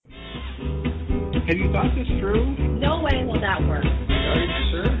Have you thought this through? No way will that work. Are you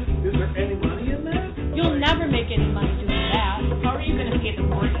sure? Is there any money in that? You'll never make any money doing that. How are you going to pay the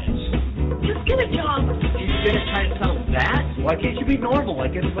mortgage? Just get a job. You're going to try and sell that? Why can't you be normal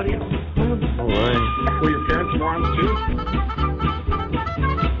like anybody else? Oh, boy. Were your parents morons too?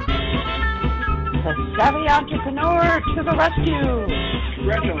 The Savvy Entrepreneur to the rescue.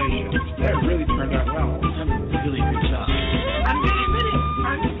 Congratulations. That really turned out well. Really good job. I'm going to admit it.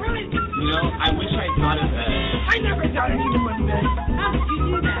 I'm surprised. You know, I wish I'd thought of that. I never thought anyone would. How did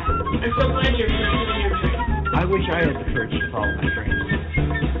you do that? I'm so glad you're pursuing your dream. I wish I had the courage to follow my dreams.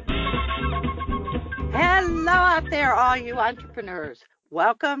 Hello out there, all you entrepreneurs.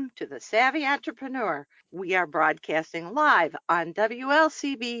 Welcome to the Savvy Entrepreneur. We are broadcasting live on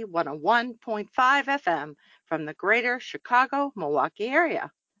WLCB 101.5 FM from the greater Chicago, Milwaukee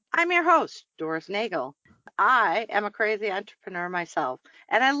area. I'm your host, Doris Nagel. I am a crazy entrepreneur myself,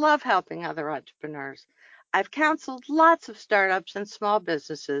 and I love helping other entrepreneurs. I've counseled lots of startups and small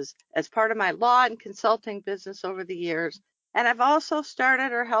businesses as part of my law and consulting business over the years, and I've also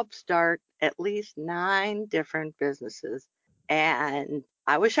started or helped start at least 9 different businesses. And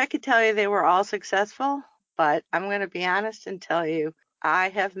I wish I could tell you they were all successful, but I'm going to be honest and tell you I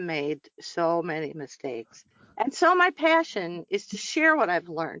have made so many mistakes. And so my passion is to share what I've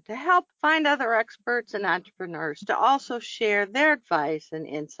learned, to help find other experts and entrepreneurs, to also share their advice and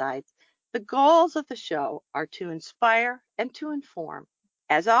insights. The goals of the show are to inspire and to inform.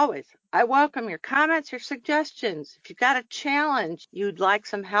 As always, I welcome your comments, your suggestions. If you've got a challenge you'd like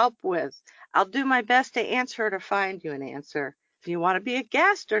some help with, I'll do my best to answer it or find you an answer. If you want to be a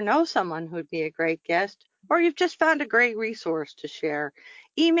guest or know someone who'd be a great guest, or you've just found a great resource to share,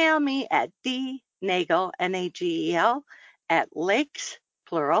 email me at dnagel, N-A-G-E-L, at lakes,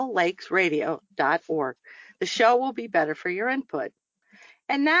 plural, lakesradio.org. The show will be better for your input.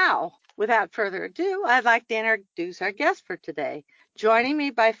 And now, without further ado, I'd like to introduce our guest for today. Joining me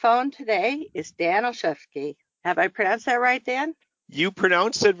by phone today is Dan Olszewski. Have I pronounced that right, Dan? You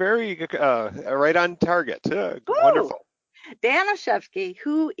pronounced it very right on target. Wonderful. Dan Olszewski,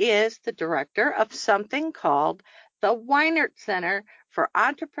 who is the director of something called the Weinert Center for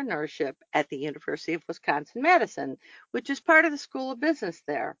Entrepreneurship at the University of Wisconsin-Madison, which is part of the School of Business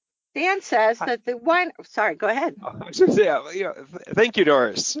there. Dan says that the Weinert, sorry, go ahead. Thank you,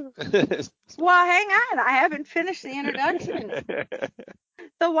 Doris. Well, hang on. I haven't finished the introduction.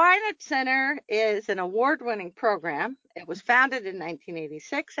 The Weinert Center is an award-winning program. It was founded in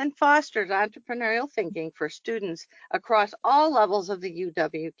 1986 and fosters entrepreneurial thinking for students across all levels of the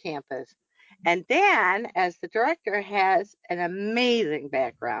UW campus. And Dan, as the director, has an amazing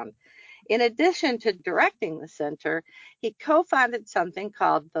background. In addition to directing the center, he co-founded something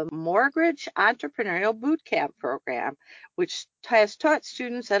called the Mortgage Entrepreneurial Bootcamp Program, which has taught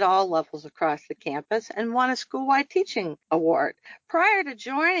students at all levels across the campus and won a school-wide teaching award. Prior to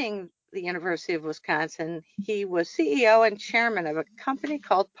joining the University of Wisconsin, he was CEO and chairman of a company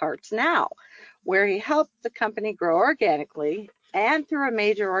called Parts Now, where he helped the company grow organically and through a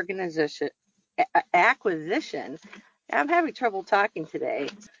major organization acquisition. I'm having trouble talking today.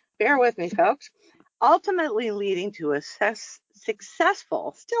 Bear with me, folks. Ultimately leading to a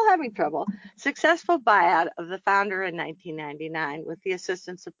successful buyout of the founder in 1999 with the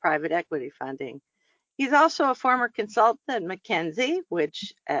assistance of private equity funding. He's also a former consultant at McKinsey,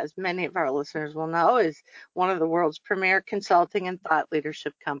 which, as many of our listeners will know, is one of the world's premier consulting and thought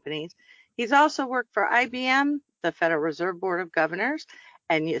leadership companies. He's also worked for IBM, the Federal Reserve Board of Governors,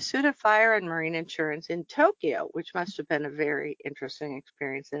 and Yasuda Fire and Marine Insurance in Tokyo, which must have been a very interesting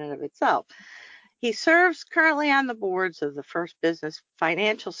experience in and of itself. He serves currently on the boards of the First Business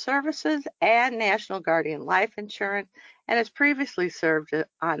Financial Services and National Guardian Life Insurance, and has previously served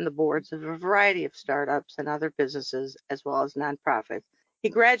on the boards of a variety of startups and other businesses, as well as nonprofits. He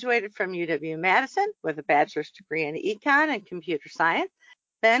graduated from UW-Madison with a bachelor's degree in econ and computer science,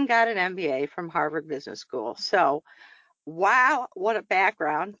 then got an MBA from Harvard Business School. So, wow, what a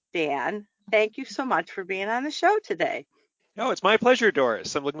background, Dan. Thank you so much for being on the show today. No, it's my pleasure,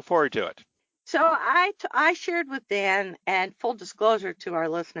 Doris. I'm looking forward to it. So I shared with Dan, and full disclosure to our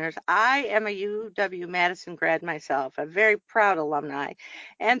listeners, I am a UW-Madison grad myself, a very proud alumni.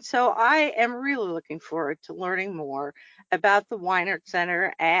 And so I am really looking forward to learning more about the Weinert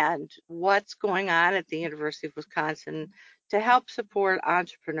Center and what's going on at the University of Wisconsin to help support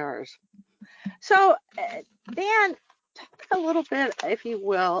entrepreneurs. So, Dan, talk a little bit, if you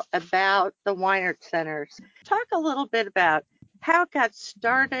will, about the Weinert Centers. Talk a little bit about how it got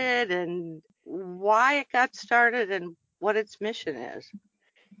started and why it got started and what its mission is.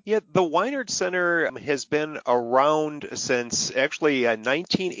 Yeah, the Weinert Center has been around since actually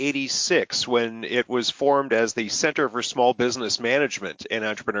 1986 when it was formed as the Center for Small Business Management and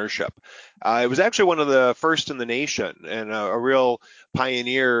Entrepreneurship. It was actually one of the first in the nation and a real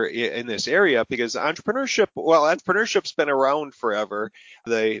pioneer in this area because entrepreneurship's been around forever.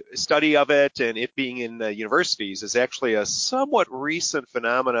 The study of it and it being in universities is actually a somewhat recent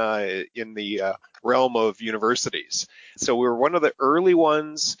phenomena in the realm of universities. So we were one of the early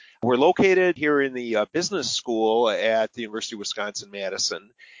ones. We're located here in the business school at the University of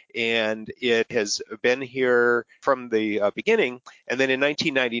Wisconsin-Madison, and it has been here from the beginning. And then in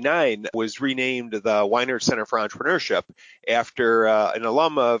 1999 was renamed the Weinert Center for Entrepreneurship after an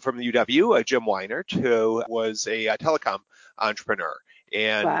alum from the UW, Jim Weinert, who was a telecom entrepreneur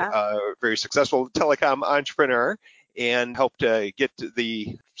and Wow. very successful telecom entrepreneur, and helped get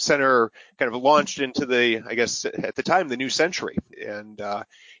the center kind of launched into the, I guess at the time, the new century, and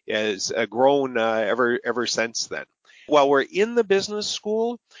has grown ever since then. While we're in the business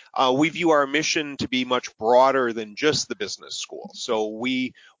school, we view our mission to be much broader than just the business school. So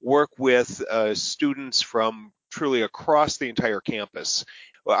we work with students from truly across the entire campus.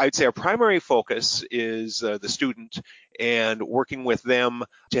 Well, I'd say our primary focus is the student and working with them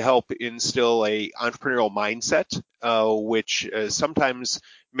to help instill a entrepreneurial mindset, which sometimes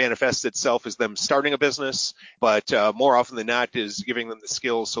manifests itself as them starting a business, but more often than not is giving them the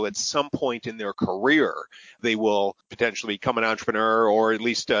skills so at some point in their career they will potentially become an entrepreneur or at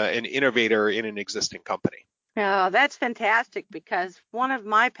least an innovator in an existing company. Oh, that's fantastic because one of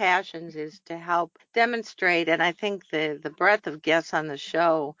my passions is to help demonstrate, and I think the breadth of guests on the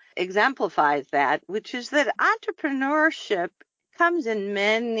show exemplifies that, which is that entrepreneurship comes in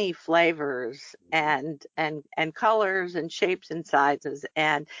many flavors and colors and shapes and sizes.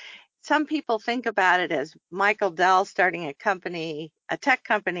 And some people think about it as Michael Dell starting a tech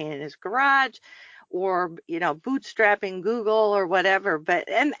company in his garage, or bootstrapping Google or whatever. But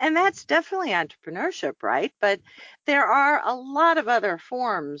and that's definitely entrepreneurship, right? But there are a lot of other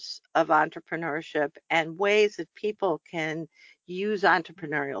forms of entrepreneurship and ways that people can use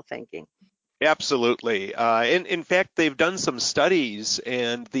entrepreneurial thinking. Absolutely. In fact, they've done some studies,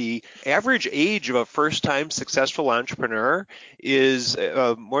 and the average age of a first-time successful entrepreneur is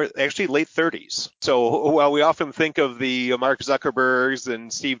more actually late 30s. So while we often think of the Mark Zuckerbergs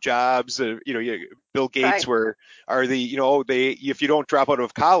and Steve Jobs, Bill Gates, Right. are they if you don't drop out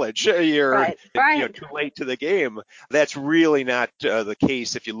of college, you're Right. too late to the game. That's really not the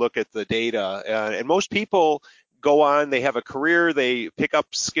case if you look at the data. And most people go on, they have a career, they pick up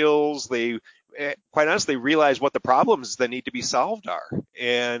skills, they quite honestly realize what the problems that need to be solved are.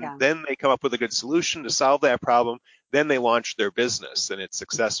 And Yeah. then they come up with a good solution to solve that problem. Then they launch their business and it's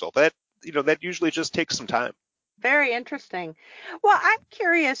successful. That usually just takes some time. Very interesting. Well, I'm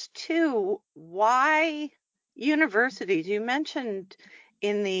curious too, why universities? You mentioned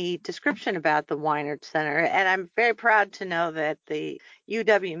in the description about the Weinert Center, and I'm very proud to know that the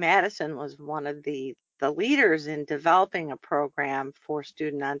UW-Madison was one of the leaders in developing a program for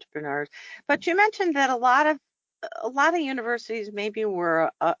student entrepreneurs. But you mentioned that a lot of universities maybe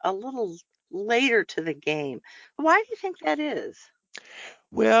were a little later to the game. Why do you think that is?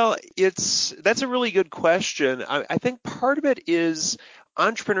 Well, that's a really good question. I think part of it is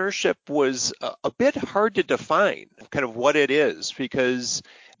entrepreneurship was a bit hard to define, kind of what it is, because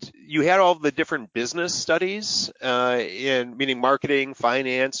you had all the different business studies, in meaning marketing,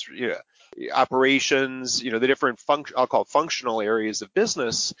 finance, operations, the different I'll call it functional areas of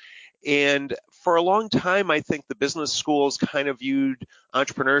business. And for a long time, I think the business schools kind of viewed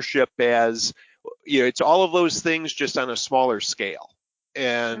entrepreneurship as, it's all of those things just on a smaller scale.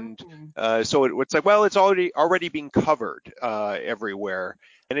 And Mhm. so it's like, well, it's already being covered everywhere,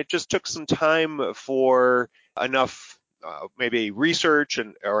 and it just took some time for enough maybe research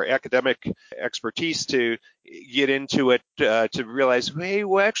or academic expertise to get into it to realize, hey,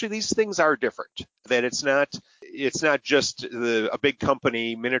 well, actually these things are different. That it's not just a big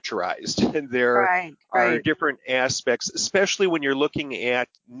company miniaturized. There Right, are right. different aspects, especially when you're looking at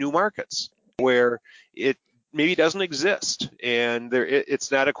new markets where it maybe doesn't exist, and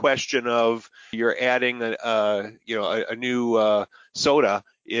it's not a question of you're adding a new soda.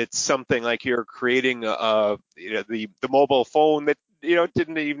 It's something like you're creating the mobile phone that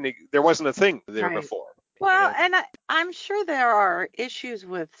didn't even, there wasn't a thing there Right. before. Well, And and I'm sure there are issues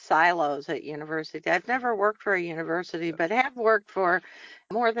with silos at university. I've never worked for a university, but have worked for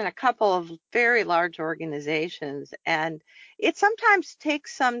more than a couple of very large organizations. And it sometimes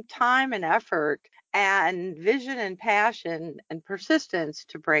takes some time and effort and vision and passion and persistence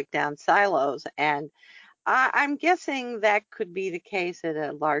to break down silos. And I'm guessing that could be the case at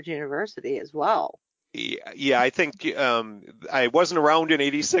a large university as well. Yeah, I think I wasn't around in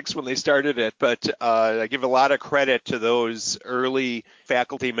 '86 when they started it, but I give a lot of credit to those early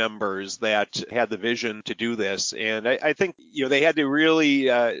faculty members that had the vision to do this. And I think they had to really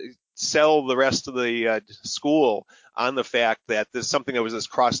sell the rest of the school on the fact that this something that was this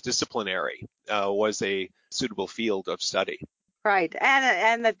cross-disciplinary was a suitable field of study. Right.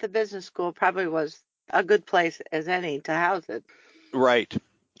 And that the business school probably was a good place as any to house it. Right.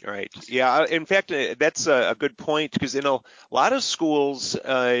 Right. Yeah. In fact, that's a good point because in a lot of schools,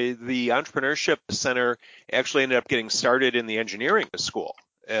 the entrepreneurship center actually ended up getting started in the engineering school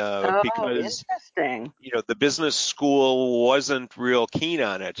Oh, because interesting. the business school wasn't real keen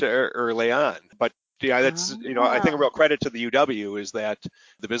on it early on. But yeah, that's I think a Oh, real credit to the UW is that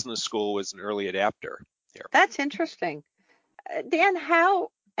the business school was an early adapter here. that's interesting. Dan, how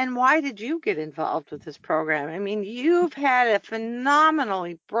and why did you get involved with this program? I mean, you've had a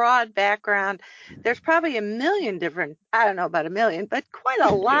phenomenally broad background. There's probably a million different, I don't know about a million, but quite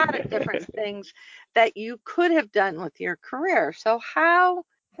a lot of different things that you could have done with your career. So how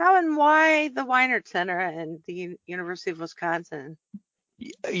and why the Weinert Center and the University of Wisconsin?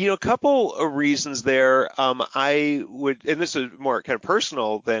 A couple of reasons there. I would, and this is more kind of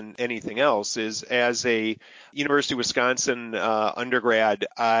personal than anything else, is as a University of Wisconsin undergrad,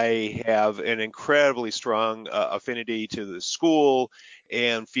 I have an incredibly strong affinity to the school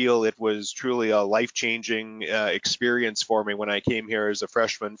and feel it was truly a life-changing experience for me when I came here as a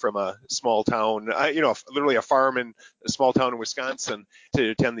freshman from a small town, literally a farm in a small town in Wisconsin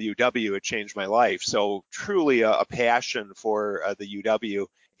to attend the UW. It changed my life. So truly a passion for the UW,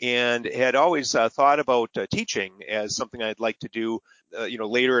 and had always thought about teaching as something I'd like to do,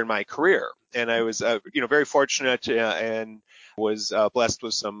 later in my career. And I was, very fortunate and was blessed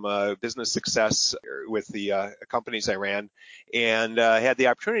with some business success with the companies I ran, and had the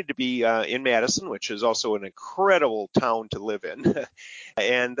opportunity to be in Madison, which is also an incredible town to live in,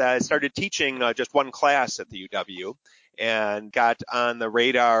 and started teaching just one class at the UW, and got on the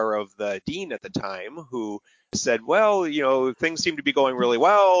radar of the dean at the time, who said, well, things seem to be going really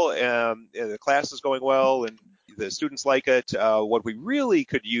well, the class is going well, and the students like it. What we really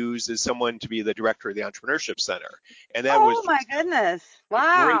could use is someone to be the director of the Entrepreneurship Center. And that was Oh my goodness. a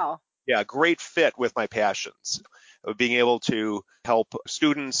great, Wow. great fit with my passions of being able to help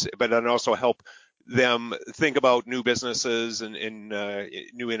students, but then also help them think about new businesses and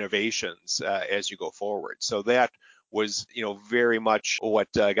new innovations as you go forward. So that was, very much what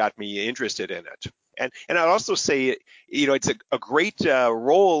got me interested in it. And I'd also say, it's a great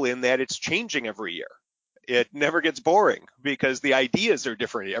role in that it's changing every year. It never gets boring because the ideas are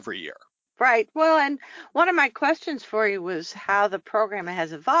different every year. Right. Well, and one of my questions for you was how the program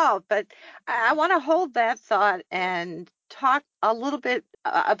has evolved, but I want to hold that thought and talk a little bit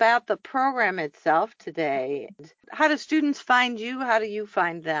about the program itself today. How do students find you? How do you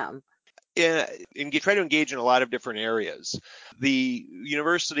find them? And you try to engage in a lot of different areas. The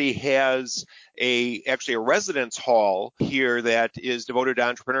university has actually a residence hall here that is devoted to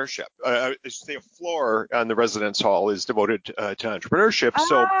entrepreneurship. I should say a floor on the residence hall is devoted to entrepreneurship.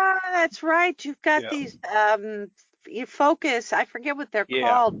 So Ah, that's right. You've got yeah, these you focus, I forget what they're yeah.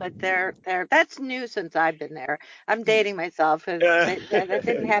 called, but they're that's new since I've been there. I'm dating myself because they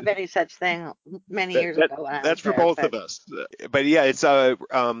didn't have any such thing many That, years that ago when I was that's for there. both But of us. But yeah, it's a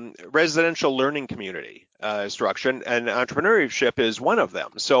residential learning community structure, and entrepreneurship is one of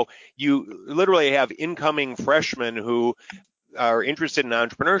them. So you literally have incoming freshmen who are interested in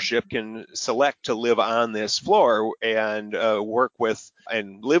entrepreneurship can select to live on this floor and work with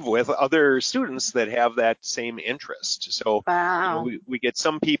and live with other students that have that same interest. So, wow. we get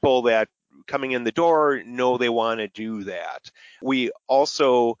some people that coming in the door know they want to do that. We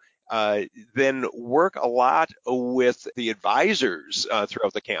also then work a lot with the advisors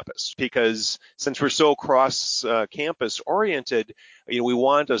throughout the campus, because since we're so cross campus oriented, we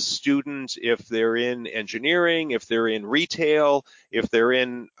want a student, if they're in engineering, if they're in retail, if they're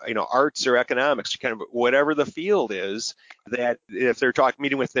in arts or economics, kind of whatever the field is, that if they're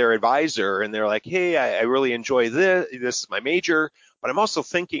meeting with their advisor and they're like, hey, I really enjoy this is my major, but I'm also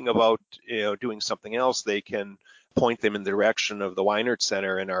thinking about doing something else, they can point them in the direction of the Weinert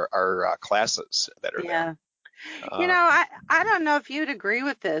Center and our classes that are there. Yeah. Uh, I don't know if you'd agree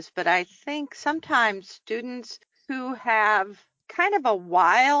with this, but I think sometimes students who have kind of a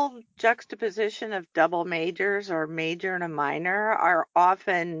wild juxtaposition of double majors or major and a minor are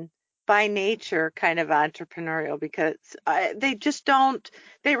often by nature kind of entrepreneurial because they just don't,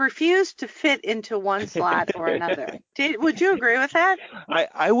 they refuse to fit into one slot or another. Would you agree with that?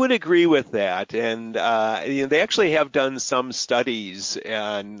 I would agree with that, and they actually have done some studies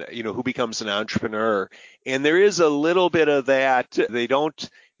on who becomes an entrepreneur, and there is a little bit of that.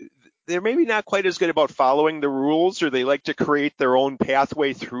 They're maybe not quite as good about following the rules, or they like to create their own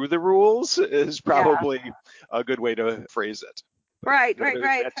pathway through the rules is probably a good way to phrase it. Right.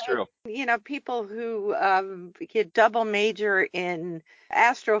 That's true. People who get double major in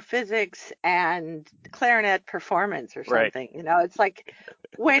astrophysics and clarinet performance or Right. something. It's like,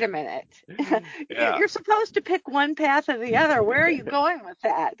 wait a minute. Yeah. You're supposed to pick one path or the other. Where are you going with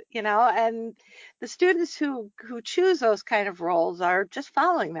that? And the students who choose those kind of roles are just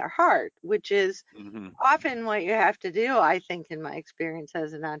following their heart, which is Mm-hmm. often what you have to do, I think, in my experience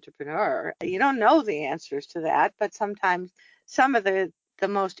as an entrepreneur. You don't know the answers to that, but sometimes some of the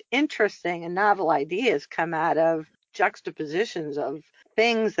most interesting and novel ideas come out of juxtapositions of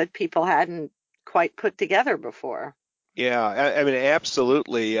things that people hadn't quite put together before. Yeah, I mean,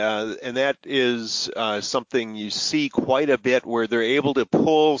 absolutely. And that is something you see quite a bit where they're able to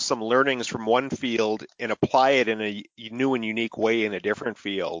pull some learnings from one field and apply it in a new and unique way in a different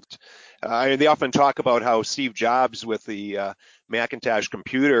field. They often talk about how Steve Jobs with the Macintosh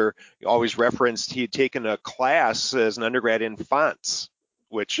computer always referenced he had taken a class as an undergrad in fonts,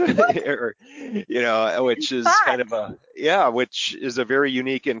 which which is kind of which is a very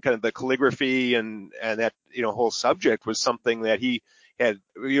unique, and kind of the calligraphy and that whole subject was something that he had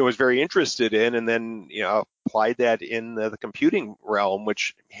was very interested in, and then applied that in the computing realm,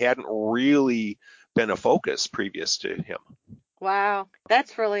 which hadn't really been a focus previous to him. Wow,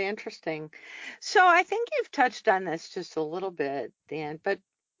 that's really interesting. So I think you've touched on this just a little bit, Dan, but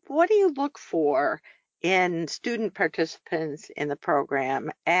what do you look for in student participants in the program?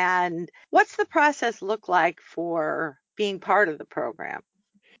 And what's the process look like for being part of the program?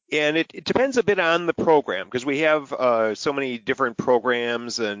 And it depends a bit on the program, because we have so many different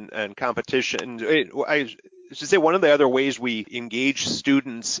programs and competition. I should say one of the other ways we engage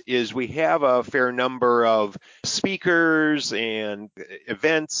students is we have a fair number of speakers and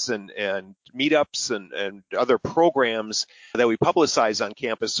events and meetups and other programs that we publicize on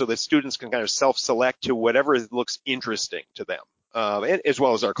campus so that students can kind of self-select to whatever looks interesting to them. As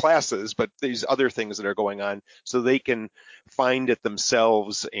well as our classes, but these other things that are going on, so they can find it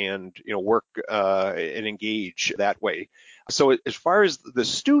themselves and work and engage that way. So as far as the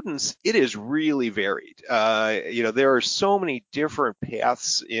students, it is really varied. There are so many different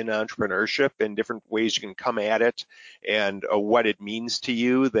paths in entrepreneurship and different ways you can come at it, and what it means to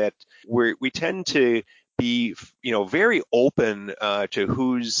you, that we tend to be very open to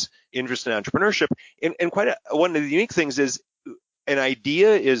who's interested in entrepreneurship. And one of the unique things is, an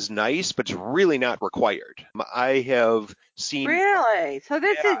idea is nice, but it's really not required. I have seen. Really? So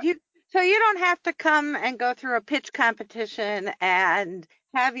this is you. So you don't have to come and go through a pitch competition and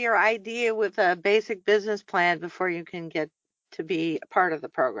have your idea with a basic business plan before you can get to be a part of the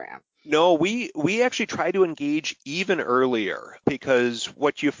program. No, we actually try to engage even earlier, because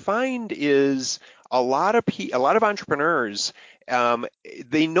what you find is a lot of entrepreneurs,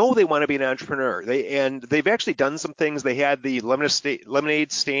 they know they want to be an entrepreneur. They've actually done some things. They had the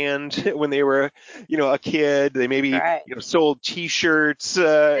lemonade stand when they were, a kid. They maybe sold T-shirts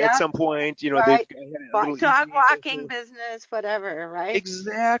at some point. They've had a little dog walking business, whatever, right?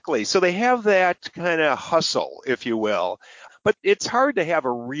 Exactly. So they have that kind of hustle, if you will. But it's hard to have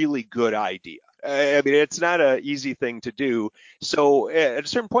a really good idea. I mean, it's not an easy thing to do. So at a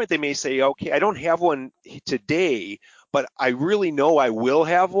certain point, they may say, okay, I don't have one today, but I really know I will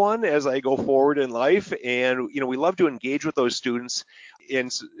have one as I go forward in life. And, we love to engage with those students.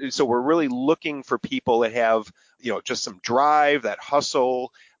 And so we're really looking for people that have, just some drive, that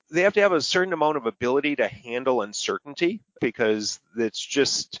hustle. They have to have a certain amount of ability to handle uncertainty, because it's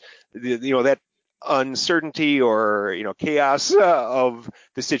just, that uncertainty or chaos of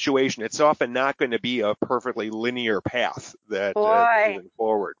the situation. It's often not going to be a perfectly linear path that moving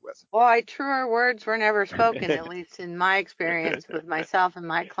forward with. Boy, truer words were never spoken, at least in my experience with myself and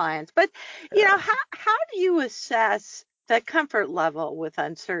my clients. But how do you assess the comfort level with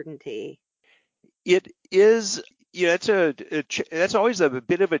uncertainty? It is. That's always a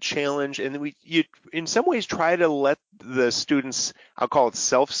bit of a challenge, and you in some ways try to let the students, I'll call it,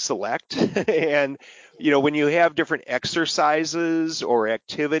 self-select. And when you have different exercises or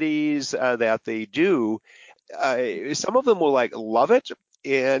activities that they do, some of them will love it,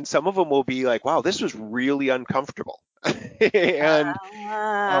 and some of them will be like, wow, this was really uncomfortable. And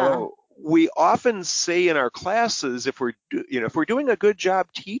we often say in our classes, if we're doing a good job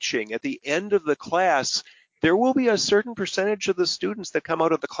teaching, at the end of the class, there will be a certain percentage of the students that come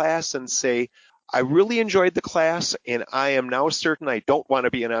out of the class and say, I really enjoyed the class, and I am now certain I don't want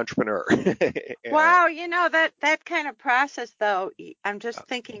to be an entrepreneur. Wow, that kind of process, though, I'm just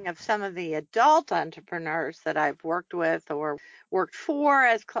thinking of some of the adult entrepreneurs that I've worked with or worked for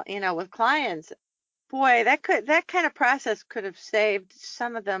as, with clients. Boy, that kind of process could have saved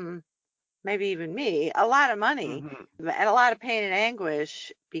some of them, maybe even me, a lot of money Mhm. and a lot of pain and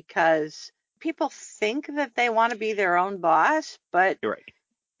anguish because people think that they want to be their own boss, but You're right.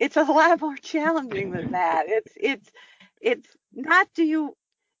 it's a lot more challenging than that. It's not do you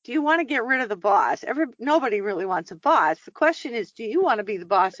want to get rid of the boss? Nobody really wants a boss. The question is, do you want to be the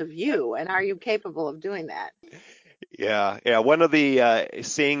boss of you, and are you capable of doing that? Yeah. One of the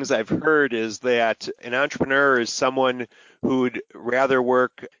sayings I've heard is that an entrepreneur is someone who'd rather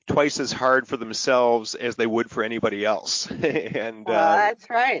work twice as hard for themselves as they would for anybody else. And That's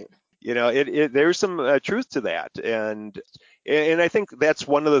right. there's some truth to that, and I think that's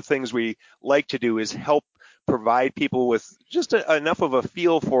one of the things we like to do is help provide people with just enough of a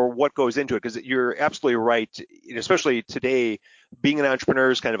feel for what goes into it, because you're absolutely right, especially today, being an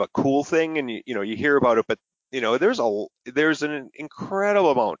entrepreneur is kind of a cool thing, and you hear about it, but there's an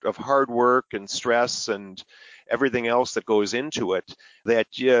incredible amount of hard work and stress and everything else that goes into it that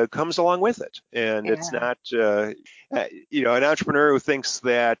comes along with it, and it's Yeah. not an entrepreneur who thinks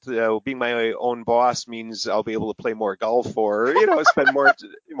that being my own boss means I'll be able to play more golf or spend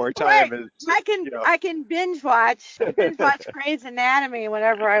more time. Right. It's, I can binge watch. I binge watch Grey's Anatomy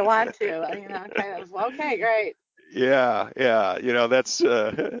whenever I want to. Kind of okay, great. yeah. That's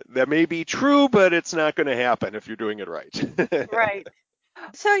that may be true, but it's not going to happen if you're doing it right. Right.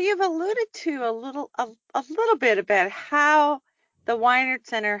 So you've alluded to a little bit about how the Weinert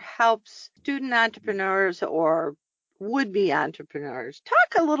Center helps student entrepreneurs or would-be entrepreneurs.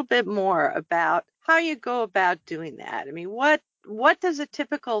 Talk a little bit more about how you go about doing that. I mean, what does a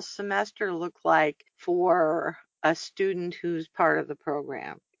typical semester look like for a student who's part of the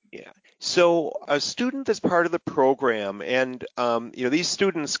program? Yeah. So a student that's part of the program, and these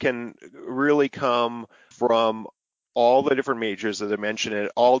students can really come from all the different majors that I mentioned at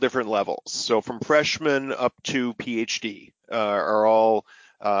all different levels. So from freshman up to PhD are all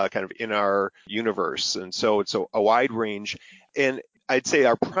kind of in our universe, and so it's a wide range. And I'd say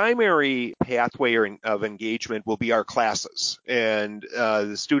our primary pathway of engagement will be our classes, and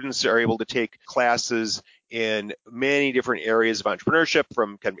the students are able to take classes in many different areas of entrepreneurship,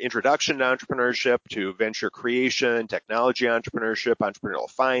 from kind of introduction to entrepreneurship to venture creation, technology entrepreneurship, entrepreneurial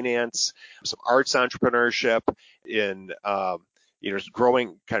finance, some arts entrepreneurship, in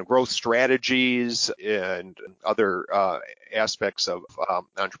growing kind of growth strategies and other aspects of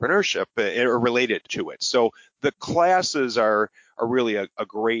entrepreneurship are related to it. So the classes are really a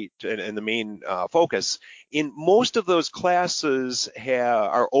great and the main focus. In most of those classes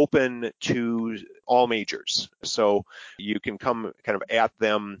are open to all majors, so you can come kind of at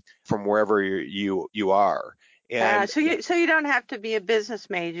them from wherever you are. And So you don't have to be a business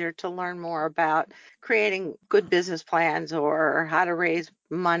major to learn more about creating good business plans or how to raise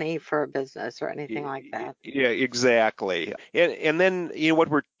money for a business or anything like that. yeah, exactly. And then what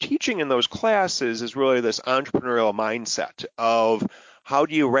we're teaching in those classes is really this entrepreneurial mindset of how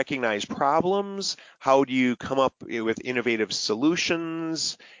do you recognize problems, how do you come up with innovative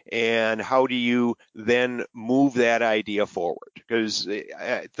solutions, and how do you then move that idea forward? Because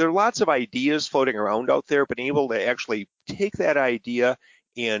there are lots of ideas floating around out there, but being able to actually take that idea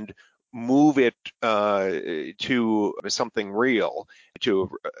and move it to something real,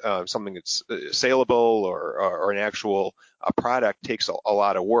 to something that's saleable or an actual product takes a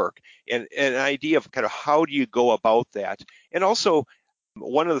lot of work. And an idea of kind of how do you go about that. And also,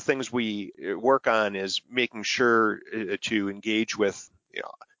 one of the things we work on is making sure to engage with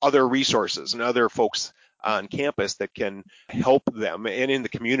other resources and other folks on campus that can help them and in the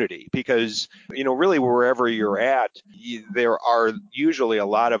community, because really wherever you're at, there are usually a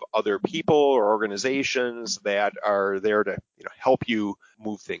lot of other people or organizations that are there to help you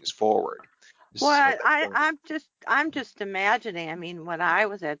move things forward. So Well, I'm just imagining. I mean, when I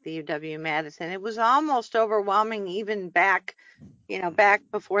was at the UW-Madison, it was almost overwhelming, even back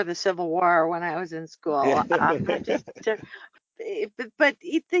before the Civil War when I was in school.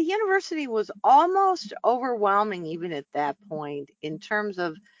 The university was almost overwhelming even at that point in terms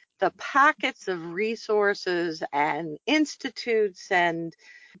of the pockets of resources and institutes and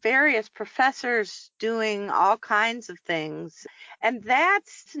various professors doing all kinds of things. And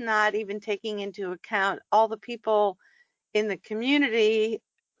that's not even taking into account all the people in the community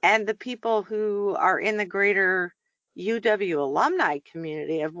and the people who are in the greater UW alumni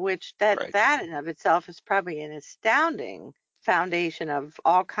community, of which that Right. in of itself is probably an astounding foundation of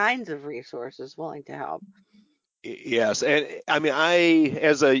all kinds of resources willing to help. Yes, and I mean,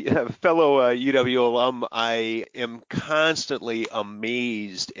 as a fellow UW alum, I am constantly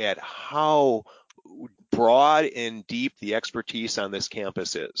amazed at how broad and deep the expertise on this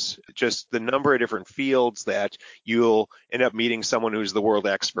campus is. Just the number of different fields that you'll end up meeting someone who's the world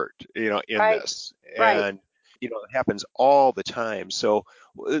expert, in Right, this. right. And, it happens all the time. So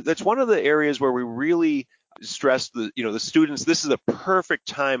that's one of the areas where we really stress the students. This is a perfect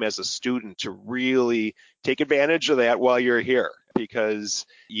time as a student to really take advantage of that while you're here, because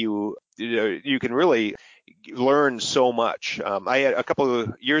you can really learn so much. I had a couple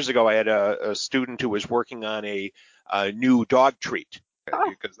of years ago, I had a student who was working on a new dog treat, Oh,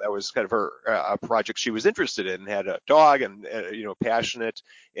 because that was kind of her a project she was interested in, had a dog and passionate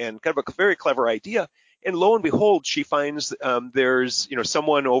and kind of a very clever idea. And lo and behold, she finds there's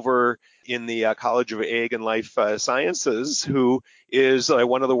someone over in the College of Ag and Life Sciences who is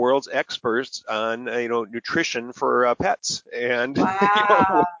one of the world's experts on nutrition for pets, and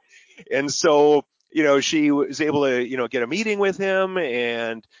wow. and so she was able to get a meeting with him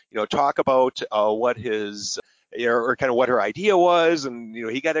and talk about what his or kind of what her idea was, and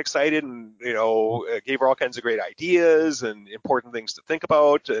he got excited and gave her all kinds of great ideas and important things to think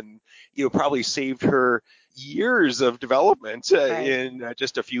about, and probably saved her years of development Right. in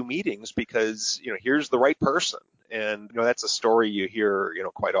just a few meetings, because here's the right person. And that's a story you hear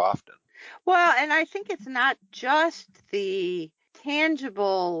quite often. Well, and I think it's not just the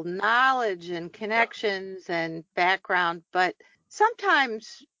tangible knowledge and Yeah. connections and background, but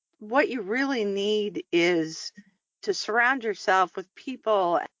sometimes what you really need is to surround yourself with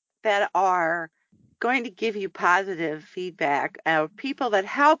people that are going to give you positive feedback, people that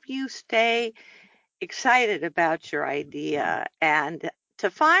help you stay excited about your idea, and to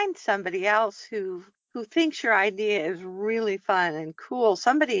find somebody else who thinks your idea is really fun and cool,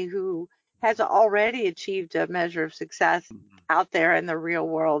 somebody who has already achieved a measure of success Mhm. out there in the real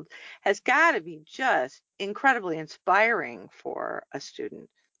world, has got to be just incredibly inspiring for a student.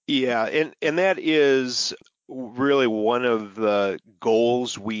 Yeah, and that is really one of the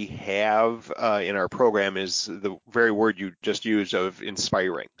goals we have in our program, is the very word you just used of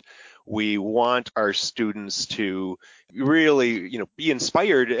inspiring. We want our students to really, be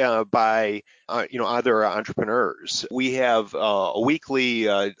inspired by, other entrepreneurs. We have a weekly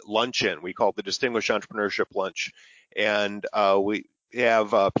luncheon. We call it the Distinguished Entrepreneurship Lunch, and we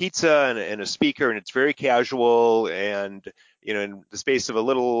have pizza and a speaker, and it's very casual. And in the space of a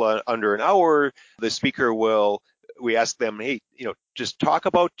little under an hour, the speaker we ask them, hey, just talk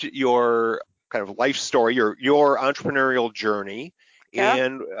about your kind of life story, your entrepreneurial journey, Yeah.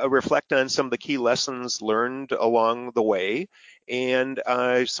 and reflect on some of the key lessons learned along the way, and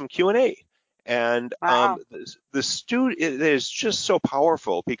some Q&A. And Wow. the student, it is just so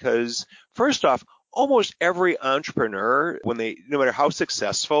powerful, because first off, almost every entrepreneur, no matter how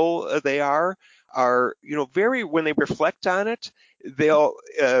successful they are, very, when they reflect on it, they'll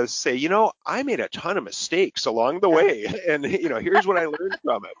say, I made a ton of mistakes along the Yeah. way, and here's what I learned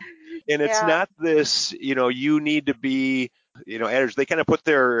from it. And it's Yeah. not this, you need to be, they kind of put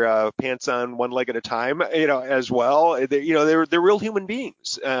their pants on one leg at a time, as well. They're real human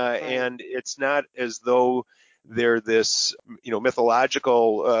beings, Right. and it's not as though they're this,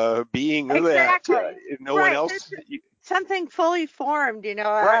 mythological being that Exactly. no one Right. else. Something fully formed,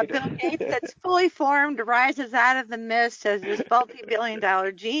 Right. Bill Gates that's fully formed rises out of the mist as this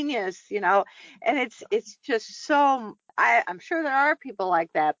multi-billion-dollar genius, and it's just so, I'm sure there are people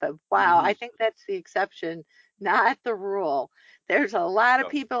like that, but wow, Mhm. I think that's the exception, not the rule. There's a lot of No.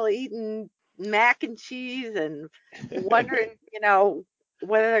 people eating mac and cheese and wondering,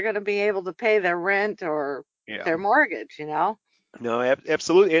 whether they're going to be able to pay their rent or Yeah. their mortgage. No,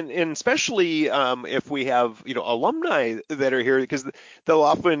 absolutely, and especially if we have alumni that are here, because they'll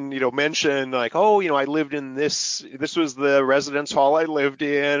often mention, like, oh, I lived in this. This was the residence hall I lived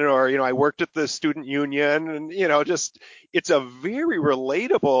in, or I worked at the student union, and just, it's a very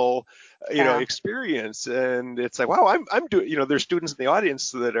relatable Yeah. experience. And it's like, wow, I'm doing, there's students in the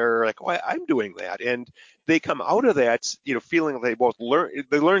audience that are like, oh, I'm doing that, and they come out of that feeling they both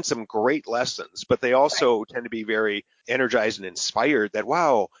learn some great lessons, but they Right. also tend to be very energized and inspired that,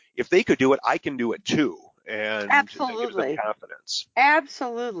 wow, if they could do it, I can do it too. And that gives them Absolutely. confidence.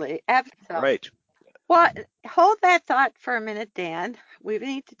 Absolutely. Absolutely. Right. Well, hold that thought for a minute, Dan. We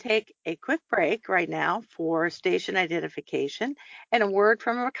need to take a quick break right now for station identification and a word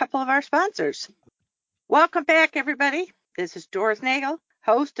from a couple of our sponsors. Welcome back, everybody. This is Doris Nagel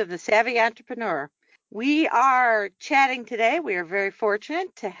host of The Savvy Entrepreneur. We are chatting today. We are very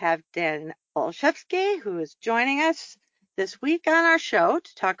fortunate to have Dan Olszewski, who is joining us this week on our show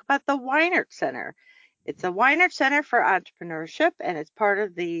to talk about the Weinert Center. It's a Weinert Center for Entrepreneurship, and it's part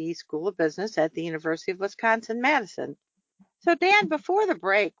of the School of Business at the University of Wisconsin-Madison. So, Dan, before the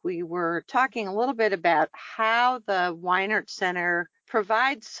break, we were talking a little bit about how the Weinert Center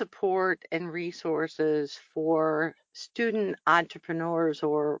provides support and resources for student entrepreneurs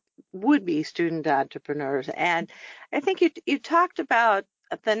or would-be student entrepreneurs. And I think you talked about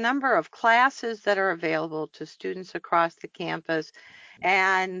the number of classes that are available to students across the campus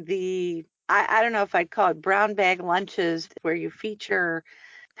and I don't know if I'd call it brown bag lunches where you feature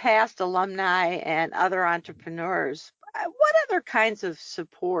past alumni and other entrepreneurs. What other kinds of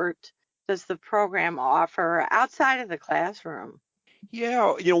support does the program offer outside of the classroom?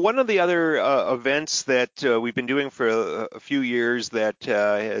 Yeah, one of the other events that we've been doing for a few years that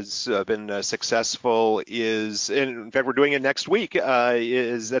has been successful is, and in fact, we're doing it next week,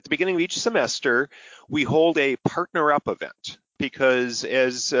 is at the beginning of each semester, we hold a Partner Up event. Because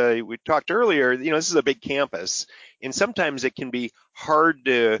as we talked earlier, this is a big campus, and sometimes it can be hard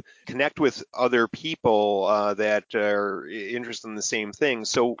to connect with other people that are interested in the same thing.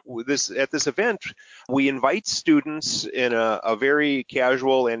 So at this event, we invite students in a very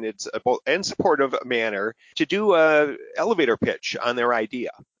casual and supportive manner to do a elevator pitch on their idea,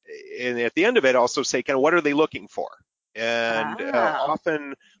 and at the end of it, also say kind of what are they looking for, and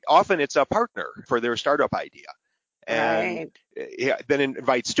often it's a partner for their startup idea. And then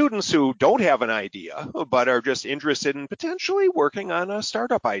invite students who don't have an idea but are just interested in potentially working on a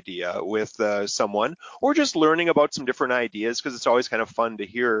startup idea with someone, or just learning about some different ideas, because it's always kind of fun to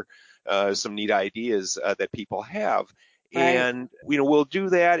hear some neat ideas that people have. Right. And we'll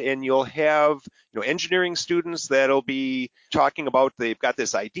do that, and you'll have engineering students that'll be talking about they've got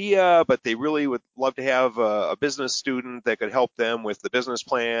this idea, but they really would love to have a business student that could help them with the business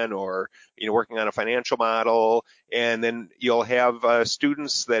plan, or working on a financial model. And then you'll have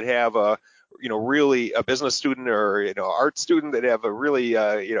students that have really a business student or art student that have a really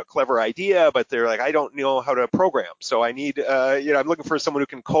clever idea, but they're like, I don't know how to program, so I need I'm looking for someone who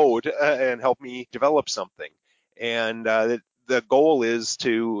can code and help me develop something. And the goal is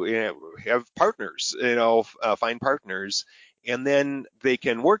to have partners, find partners, and then they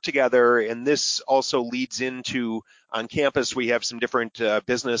can work together. And this also leads into, on campus, we have some different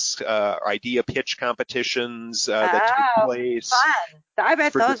business idea pitch competitions that take place. Fun. I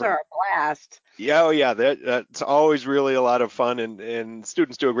bet those are a blast. Yeah, that's always really a lot of fun, and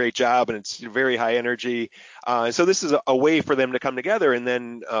students do a great job, and it's very high energy. So this is a way for them to come together and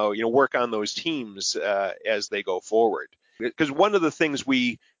then work on those teams as they go forward. Because one of the things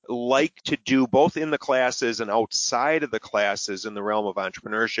we like to do both in the classes and outside of the classes in the realm of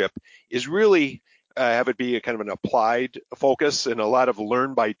entrepreneurship is really have it be a kind of an applied focus and a lot of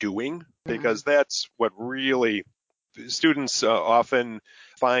learn by doing, because that's what really students often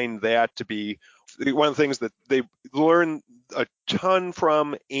find that to be one of the things that they learn a ton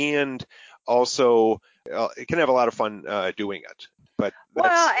from, and also can have a lot of fun doing it. But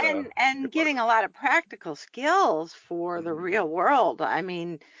and getting a lot of practical skills for the real world. I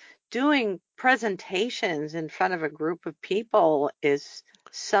mean, doing presentations in front of a group of people is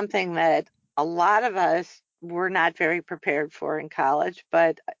something that a lot of us were not very prepared for in college,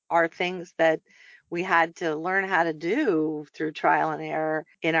 but are things that we had to learn how to do through trial and error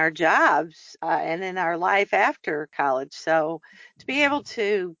in our jobs and in our life after college. So to be able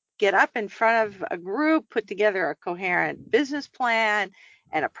to get up in front of a group, put together a coherent business plan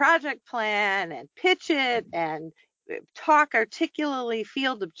and a project plan and pitch it and talk articulately,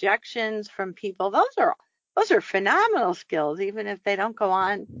 field objections from people, those are phenomenal skills, even if they don't go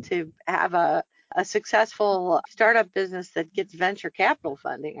on to have a successful startup business that gets venture capital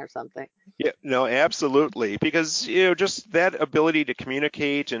funding or something. Yeah, no, absolutely. Because, just that ability to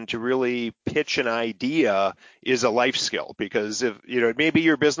communicate and to really pitch an idea is a life skill. Because if, it may be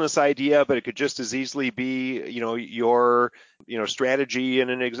your business idea, but it could just as easily be, your, strategy in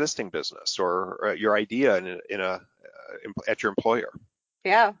an existing business, or your idea at your employer.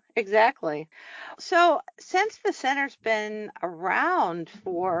 Yeah, exactly. So since the center's been around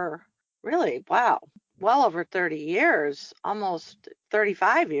for really, wow, well over 30 years, almost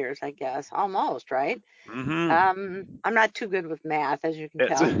 35 years, I guess, almost, right? Mm-hmm. I'm not too good with math, as you can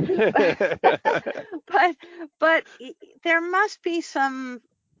tell. But there must be some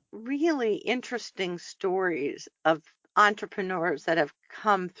really interesting stories of entrepreneurs that have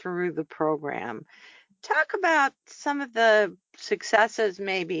come through the program. Talk about some of the successes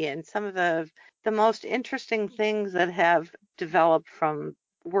maybe, and some of the most interesting things that have developed from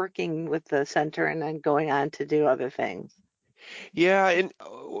working with the center and then going on to do other things? Yeah, and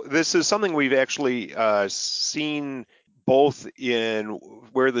this is something we've actually seen both in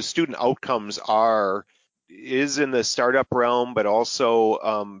where the student outcomes are is in the startup realm, but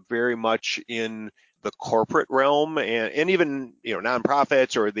also very much in the corporate realm and even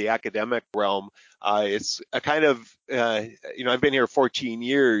nonprofits or the academic realm. It's a kind of I've been here 14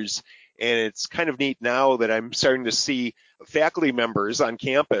 years, and it's kind of neat now that I'm starting to see faculty members on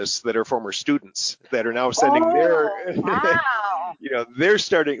campus that are former students that are now sending Wow. they're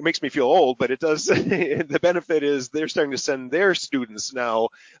starting. It makes me feel old, but it does. The benefit is they're starting to send their students now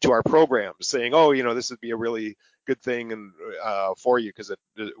to our programs, saying, "Oh, this would be a really good thing and for you because it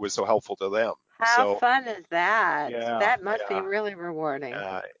was so helpful to them." How So fun is that? yeah, That must be really rewarding.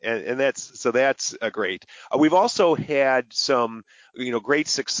 and that's great. We've also had some great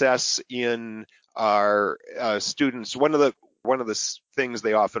success in our students. One of the things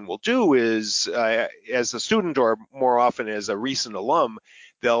they often will do is, as a student or more often as a recent alum,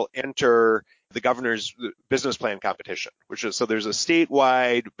 they'll enter the governor's business plan competition, so there's a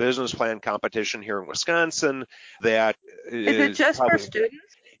statewide business plan competition here in Wisconsin that Is it just for students?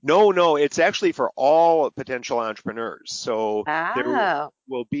 No, it's actually for all potential entrepreneurs. So there Oh.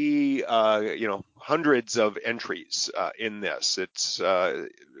 will be, hundreds of entries in this. It's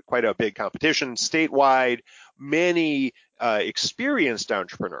quite a big competition statewide. Many experienced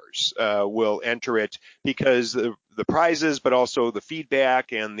entrepreneurs will enter it because the prizes, but also the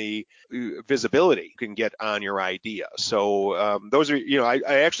feedback and the visibility you can get on your idea. So those are,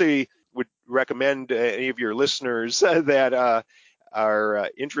 I actually would recommend any of your listeners that are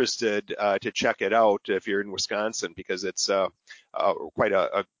interested to check it out if you're in Wisconsin, because it's quite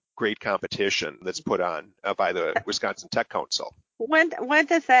a great competition that's put on by the Wisconsin Tech Council. When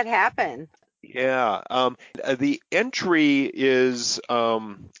does that happen? Yeah, the entry is,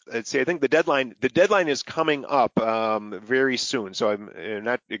 let's see, I think the deadline is coming up very soon. So I'm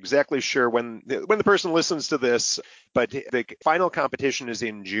not exactly sure when the person listens to this, but the final competition is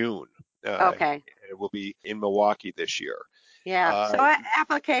in June. Okay. It will be in Milwaukee this year. Yeah. So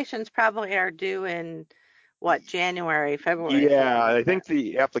applications probably are due in January, February? Yeah, I think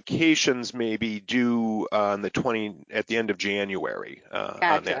the applications may be due on at the end of January on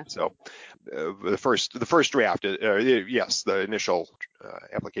Gotcha. that. So the first draft, yes, the initial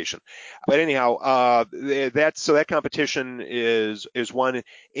application. But anyhow, that competition is one,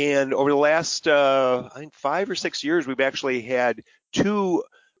 and over the last I think 5 or 6 years, we've actually had two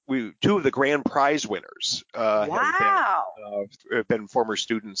of the grand prize winners have been former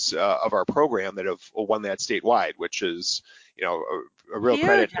students of our program that have won that statewide, which is a real Huge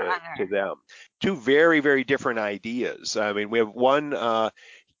credit honor. to them. Two very, very different ideas. I mean, we have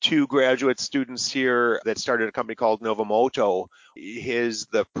two graduate students here that started a company called Novamoto.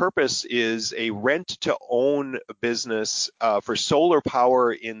 The purpose is a rent-to-own business for solar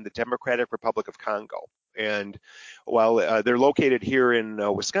power in the Democratic Republic of Congo. And while they're located here in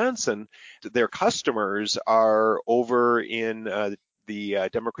Wisconsin, their customers are over in the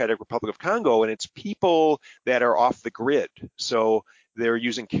Democratic Republic of Congo, and it's people that are off the grid. So they're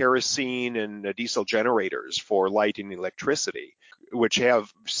using kerosene and diesel generators for lighting and electricity, which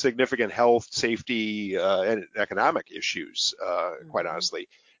have significant health, safety, and economic issues, quite honestly.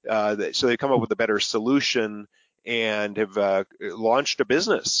 So they come up with a better solution and have launched a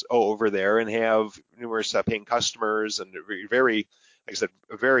business over there and have numerous paying customers, and very, like I said,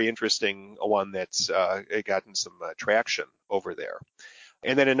 a very interesting one that's gotten some traction over there.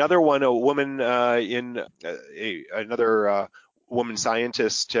 And then another one, a woman another woman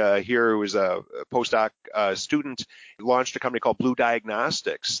scientist here who was a postdoc student, launched a company called Blue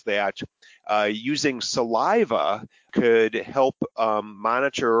Diagnostics that using saliva could help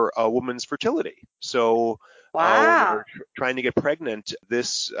monitor a woman's fertility. So when they're trying to get pregnant,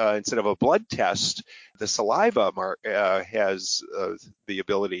 this instead of a blood test, the saliva has the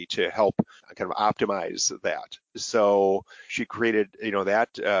ability to help kind of optimize that. So she created,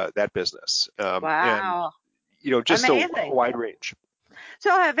 that business. Wow. And, just amazing. a wide range.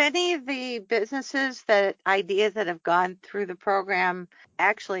 So have any of the ideas that have gone through the program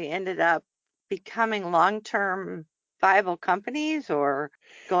actually ended up becoming long-term viable companies or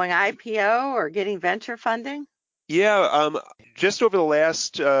going IPO or getting venture funding? Yeah, just over the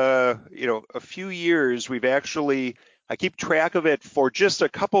last, a few years, I keep track of it for just a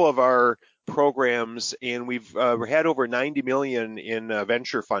couple of our programs, and we've had over 90 million in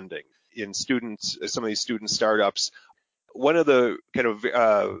venture funding in some of these student startups. One of the kind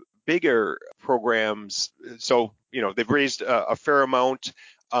of bigger programs, so, they've raised a fair amount.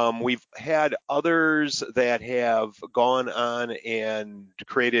 We've had others that have gone on and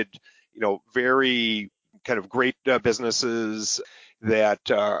created, very kind of great businesses that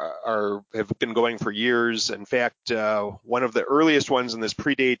have been going for years. In fact, one of the earliest ones, and this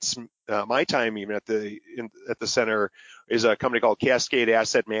predates my time even at the center, is a company called Cascade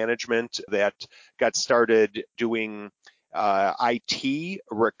Asset Management that got started doing IT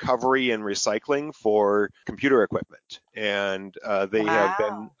recovery and recycling for computer equipment. And they have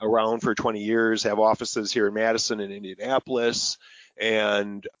been around for 20 years, have offices here in Madison and Indianapolis,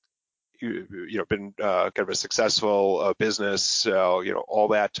 and been kind of a successful business, all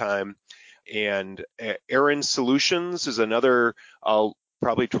that time. And Aaron Solutions is another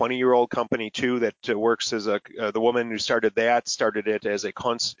probably 20-year-old company too that works as the woman who started it as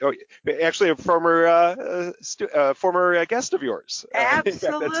actually a former guest of yours.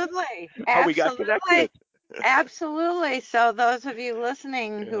 Absolutely. How we got connected. Absolutely. So those of you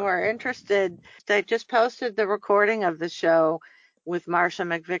listening who are interested, I just posted the recording of the show with Marsha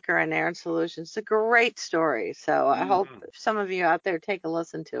McVicker and Aaron Solutions. It's a great story. So I hope some of you out there take a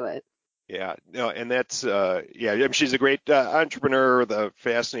listen to it. Yeah, no, and that's she's a great entrepreneur with a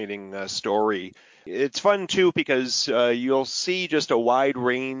fascinating story. It's fun too because you'll see just a wide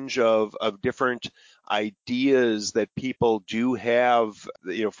range of different ideas that people do have.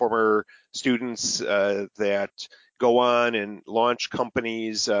 Former students that go on and launch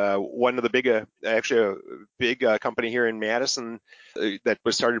companies. One of the big company here in Madison that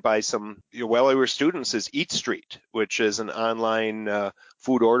was started by some well-aware students is Eat Street, which is an online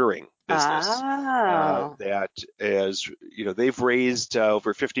food ordering business that is, they've raised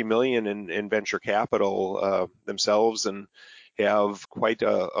over $50 million in venture capital themselves and have quite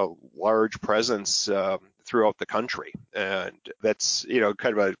a large presence throughout the country. And that's,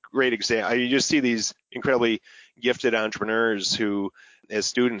 kind of a great example. You just see these incredibly gifted entrepreneurs who, as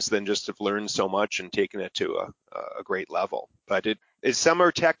students, then just have learned so much and taken it to a great level. But some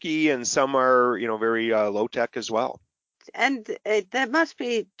are techie and some are, very low tech as well. And that must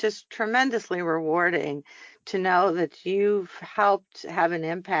be just tremendously rewarding to know that you've helped have an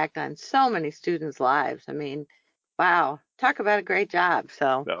impact on so many students' lives. I mean, wow, talk about a great job.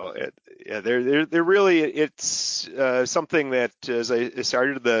 So, they're really, it's something that as I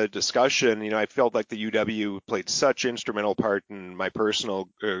started the discussion, I felt like the UW played such instrumental part in my personal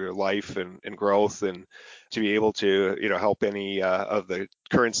life and growth, and to be able to, help any of the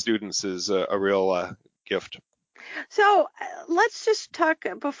current students is a real gift. So let's just talk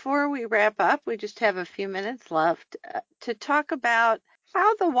before we wrap up. We just have a few minutes left to talk about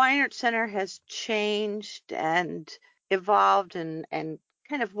how the Weinert Center has changed and evolved and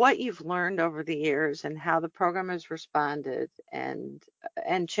kind of what you've learned over the years and how the program has responded and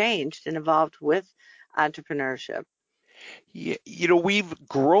changed and evolved with entrepreneurship. Yeah, we've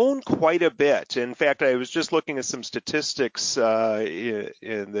grown quite a bit. In fact, I was just looking at some statistics in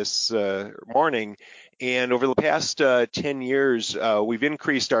this morning, and over the past 10 years, we've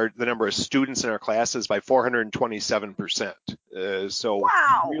increased the number of students in our classes by 427%. So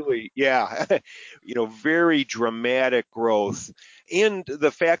wow. Really, very dramatic growth. And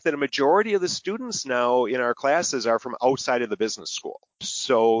the fact that a majority of the students now in our classes are from outside of the business school.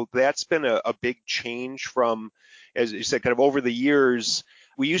 So that's been a big change from, as you said, kind of over the years.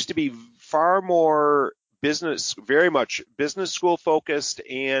 We used to be far more very much business school focused,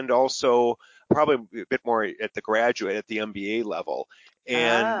 and also probably a bit more at the MBA level.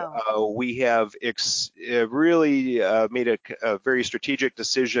 And we have really made a very strategic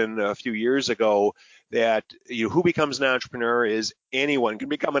decision a few years ago that who becomes an entrepreneur is anyone can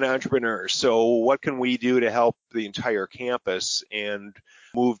become an entrepreneur. So what can we do to help the entire campus, and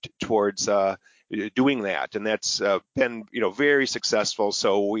moved towards doing that, and that's been very successful.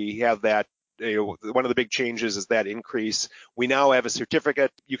 So we have that. One of the big changes is that increase. We now have a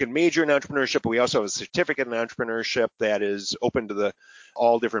certificate. You can major in entrepreneurship, but we also have a certificate in entrepreneurship that is open to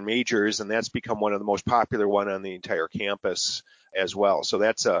all different majors, and that's become one of the most popular one on the entire campus as well. So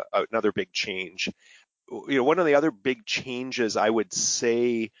that's another big change. One of the other big changes I would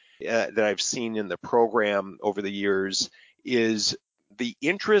say that I've seen in the program over the years is the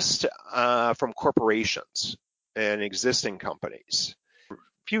interest from corporations and existing companies. A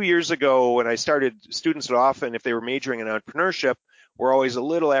few years ago when I started, students would often, if they were majoring in entrepreneurship, were always a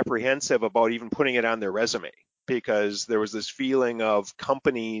little apprehensive about even putting it on their resume, because there was this feeling of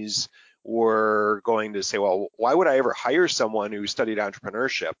companies were going to say, well, why would I ever hire someone who studied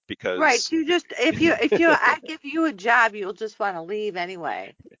entrepreneurship? Because right, you just if I give you a job, you'll just want to leave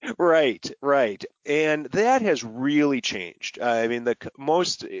anyway. Right. And that has really changed. I mean,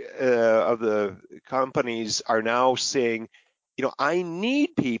 most of the companies are now saying, I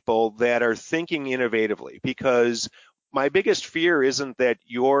need people that are thinking innovatively, because my biggest fear isn't that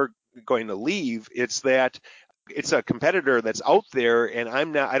you're going to leave, it's that it's a competitor that's out there, and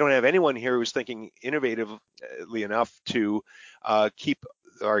I don't have anyone here who's thinking innovatively enough to keep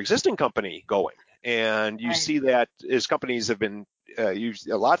our existing company going. And you Right. see that as companies have been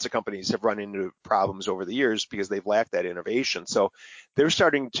lots of companies have run into problems over the years because they've lacked that innovation. So they're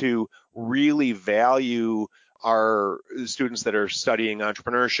starting to really value our students that are studying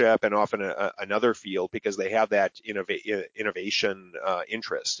entrepreneurship and often another field, because they have that innovation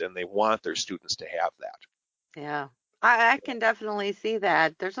interest, and they want their students to have that. Yeah. I can definitely see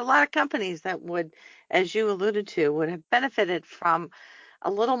that. There's a lot of companies that would, as you alluded to, would have benefited from a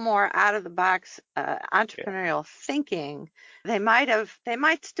little more out of the box Yeah. entrepreneurial thinking. They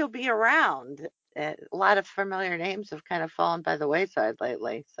might still be around. A lot of familiar names have kind of fallen by the wayside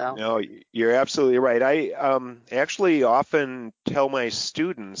lately. So, No, you're absolutely right. I actually often tell my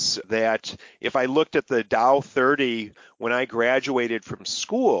students that if I looked at the Dow 30 when I graduated from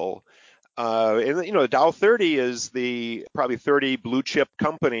school, and the Dow 30 is the probably 30 blue chip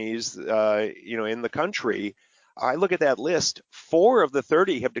companies, in the country. I look at that list. 4 of the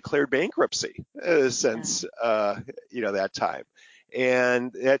 30 have declared bankruptcy yeah. since that time,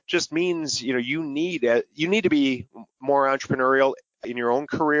 and that just means you need to be more entrepreneurial in your own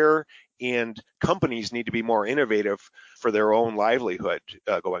career, and companies need to be more innovative for their own livelihood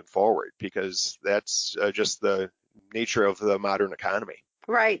going forward, because that's just the nature of the modern economy.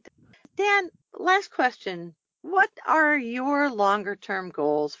 Right. Dan, last question. What are your longer term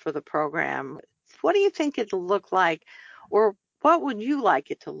goals for the program? What do you think it'll look like, or what would you like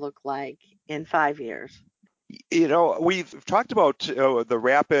it to look like in 5 years? We've talked about the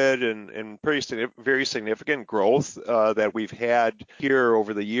rapid and very significant growth that we've had here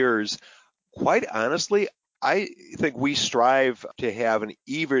over the years. Quite honestly, I think we strive to have an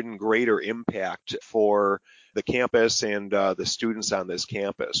even greater impact for the campus and the students on this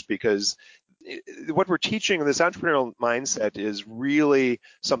campus, because what we're teaching, this entrepreneurial mindset, is really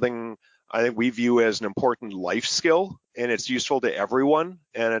something I think we view as an important life skill, and it's useful to everyone.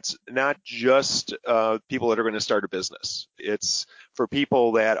 And it's not just people that are going to start a business. It's for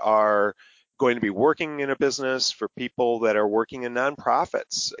people that are going to be working in a business, for people that are working in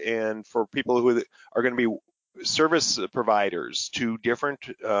nonprofits, and for people who are going to be service providers to different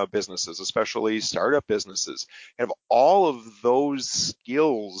businesses, especially startup businesses. And all of those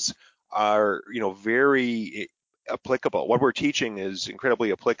skills are, very applicable. What we're teaching is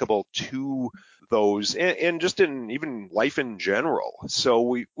incredibly applicable to those, and just in even life in general.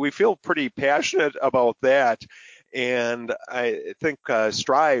 So we feel pretty passionate about that, and I think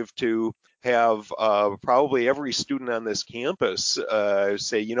strive to have probably every student on this campus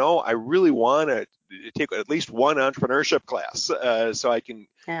say, I really want to take at least one entrepreneurship class so I can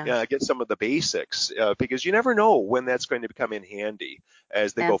Yeah, get some of the basics, because you never know when that's going to become in handy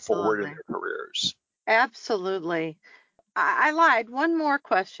as they go forward in absolutely. their careers. Absolutely. I lied. One more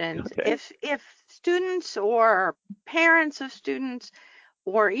question. Okay. If students or parents of students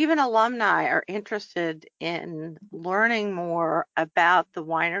or even alumni are interested in learning more about the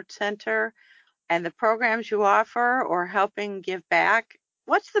Weinert Center and the programs you offer or helping give back,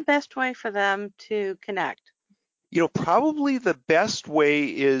 what's the best way for them to connect? Probably the best way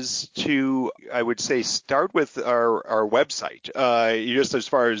is to, I would say, start with our website. Just as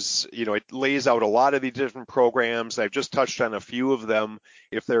far as, it lays out a lot of the different programs. I've just touched on a few of them.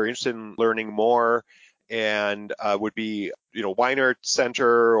 If they're interested in learning more, and would be, Weinert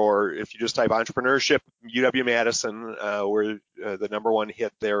Center, or if you just type entrepreneurship, UW-Madison, we're the number one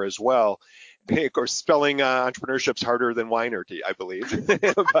hit there as well. Of course, spelling entrepreneurship's harder than Weinert, I believe.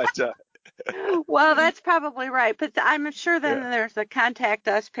 But Well, that's probably right, but I'm sure then yeah. there's a contact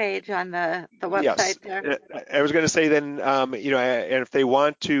us page on the Yes, website there. I was going to say then, and if they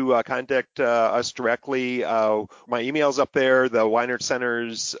want to contact us directly, my email's up there. The Weinert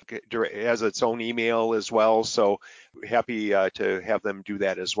Center's has its own email as well, so happy to have them do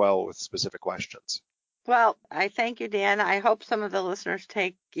that as well with specific questions. Well, I thank you, Dan. I hope some of the listeners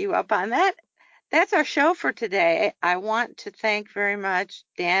take you up on that. That's our show for today. I want to thank very much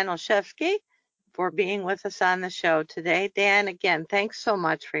Dan Olszewski for being with us on the show today. Dan, again, thanks so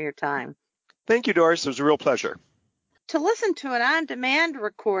much for your time. Thank you, Doris. It was a real pleasure. To listen to an on-demand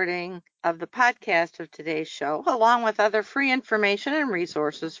recording of the podcast of today's show, along with other free information and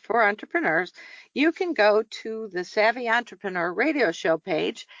resources for entrepreneurs, you can go to the Savvy Entrepreneur radio show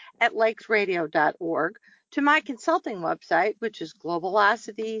page at lakesradio.org, to my consulting website, which is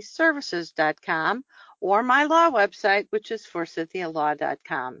globalocityservices.com, or my law website, which is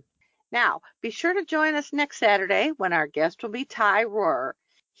forsythialaw.com. Now, be sure to join us next Saturday when our guest will be Ty Rohrer.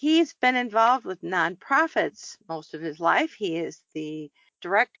 He's been involved with nonprofits most of his life. He is the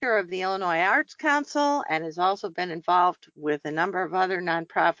director of the Illinois Arts Council and has also been involved with a number of other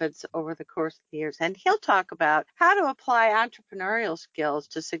nonprofits over the course of the years. And he'll talk about how to apply entrepreneurial skills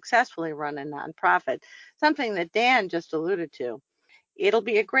to successfully run a nonprofit, something that Dan just alluded to. It'll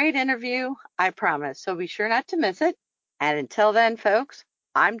be a great interview, I promise, so be sure not to miss it. And until then, folks,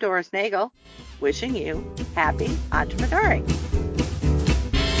 I'm Doris Nagel, wishing you happy entrepreneuring.